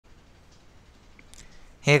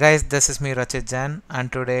Hey guys, this is me Rachit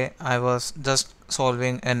and today I was just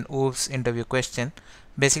solving an OOPS interview question.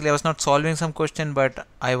 Basically I was not solving some question but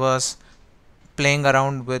I was playing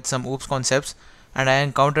around with some OOPS concepts and I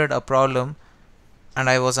encountered a problem and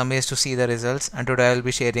I was amazed to see the results, and today I will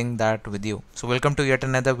be sharing that with you. So welcome to yet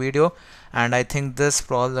another video, and I think this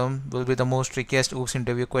problem will be the most trickiest OOPS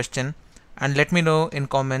interview question, and let me know in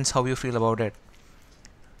comments how you feel about it.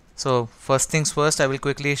 So first things first, I will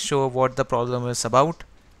quickly show what the problem is about.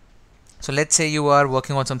 So let's say you are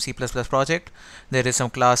working on some C++ project. There is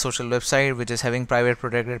some class social website which is having private,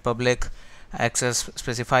 protected, public access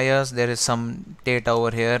specifiers. There is some data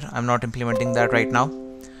over here. I'm not implementing that right now.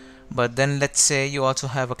 But then let's say you also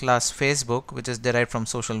have a class Facebook which is derived from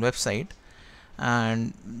social website.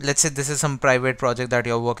 And let's say this is some private project that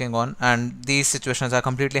you're working on, and these situations are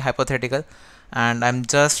completely hypothetical, and I'm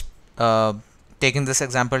just taking this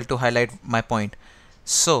example to highlight my point.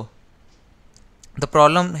 So the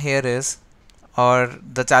problem here is, or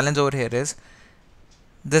the challenge over here is,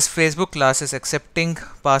 this Facebook class is accepting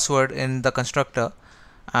password in the constructor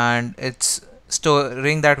and it's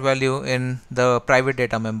storing that value in the private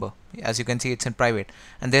data member. As you can see, it's in private,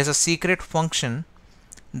 and there's a secret function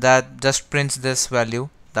that just prints this value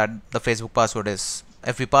that the Facebook password is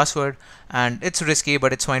FB password, and it's risky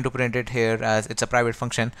but it's fine to print it here as it's a private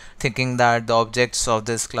function, thinking that the objects of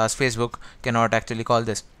this class Facebook cannot actually call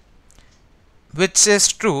this. Which is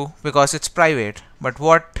true because it's private, but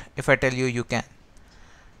what if I tell you you can?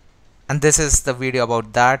 And this is the video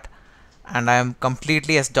about that, and I am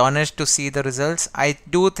completely astonished to see the results. I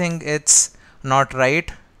do think it's not right,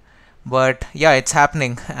 but yeah, it's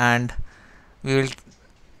happening, and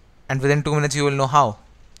within 2 minutes you will know how.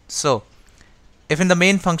 So if in the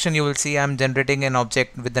main function you will see I'm generating an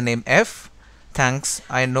object with the name f. Thanks,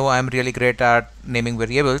 I know I'm really great at naming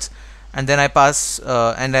variables. And then I pass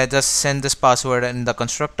and I just send this password in the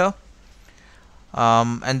constructor,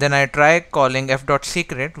 and then I try calling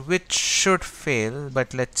f.secret, which should fail,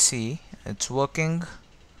 but let's see, it's working,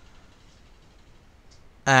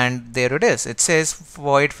 and there it is. It says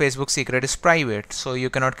void Facebook secret is private, so you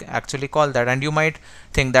cannot actually call that. And you might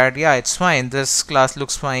think that yeah, it's fine, this class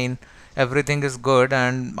looks fine, everything is good,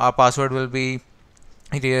 and our password will be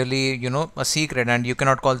really a secret, and you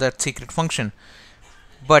cannot call that secret function.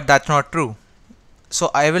 But that's not true.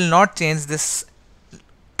 So I will not change this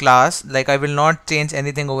class, like I will not change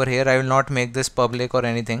anything over here, I will not make this public or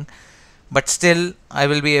anything, but still I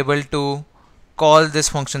will be able to call this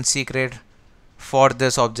function secret for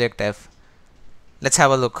this object f. Let's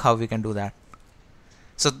have a look how we can do that.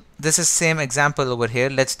 So this is same example over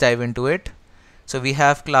here, let's dive into it. So we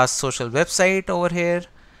have class social website over here,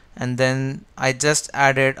 and then I just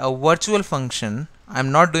added a virtual function.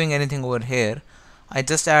 I'm not doing anything over here. I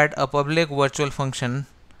just add a public virtual function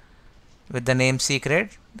with the name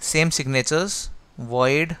secret, same signatures,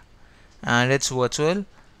 void, and it's virtual.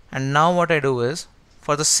 And now what I do is,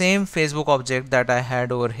 for the same Facebook object that I had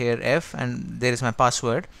over here f, and there is my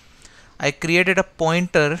password, I created a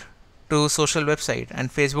pointer to social website, and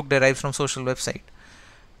Facebook derives from social website,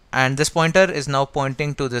 and this pointer is now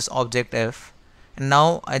pointing to this object f. And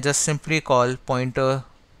now I just simply call pointer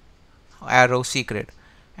arrow secret,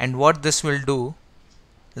 and what this will do,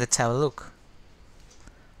 let's have a look.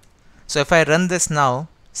 So if I run this now,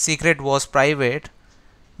 secret was private,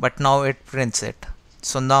 but now it prints it.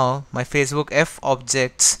 So now my Facebook f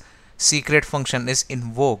object's secret function is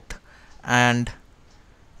invoked, and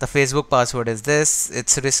the Facebook password is this.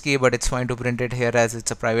 It's risky, but it's fine to print it here as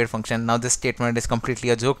it's a private function. Now this statement is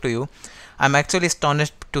completely a joke to you. I'm actually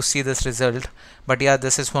astonished to see this result, but yeah,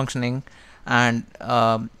 this is functioning, and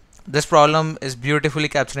this problem is beautifully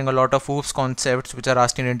capturing a lot of OOPS concepts which are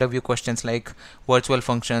asked in interview questions, like virtual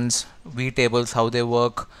functions, vtables, how they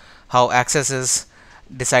work, how access is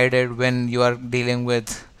decided when you are dealing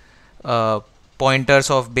with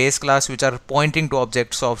pointers of base class which are pointing to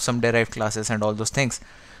objects of some derived classes, and all those things.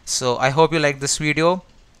 So I hope you like this video,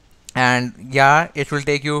 and yeah, it will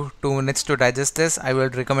take you 2 minutes to digest this. I will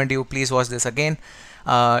recommend you please watch this again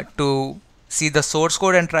to see the source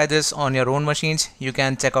code and try this on your own machines. You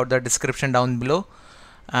can check out the description down below,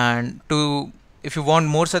 and if you want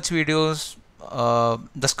more such videos,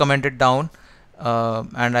 just comment it down,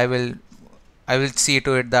 and I will see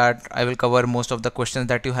to it that I will cover most of the questions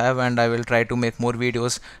that you have, and I will try to make more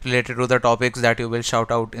videos related to the topics that you will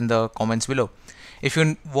shout out in the comments below. If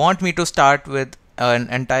you want me to start with an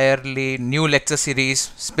entirely new lecture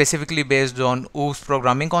series specifically based on OOPS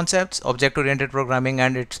programming concepts, object-oriented programming,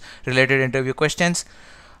 and its related interview questions,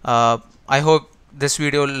 I hope this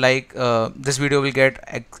video will get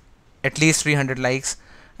at least 300 likes,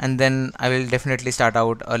 and then I will definitely start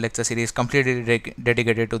out a lecture series completely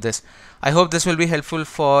dedicated to this. I hope this will be helpful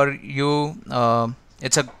for you.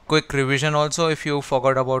 It's a quick revision also. If you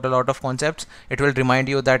forgot about a lot of concepts, it will remind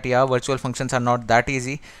you that yeah, virtual functions are not that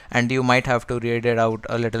easy, and you might have to read it out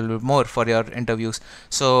a little bit more for your interviews.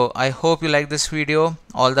 So I hope you like this video.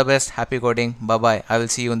 All the best. Happy coding. Bye bye. I will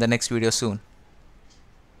see you in the next video soon.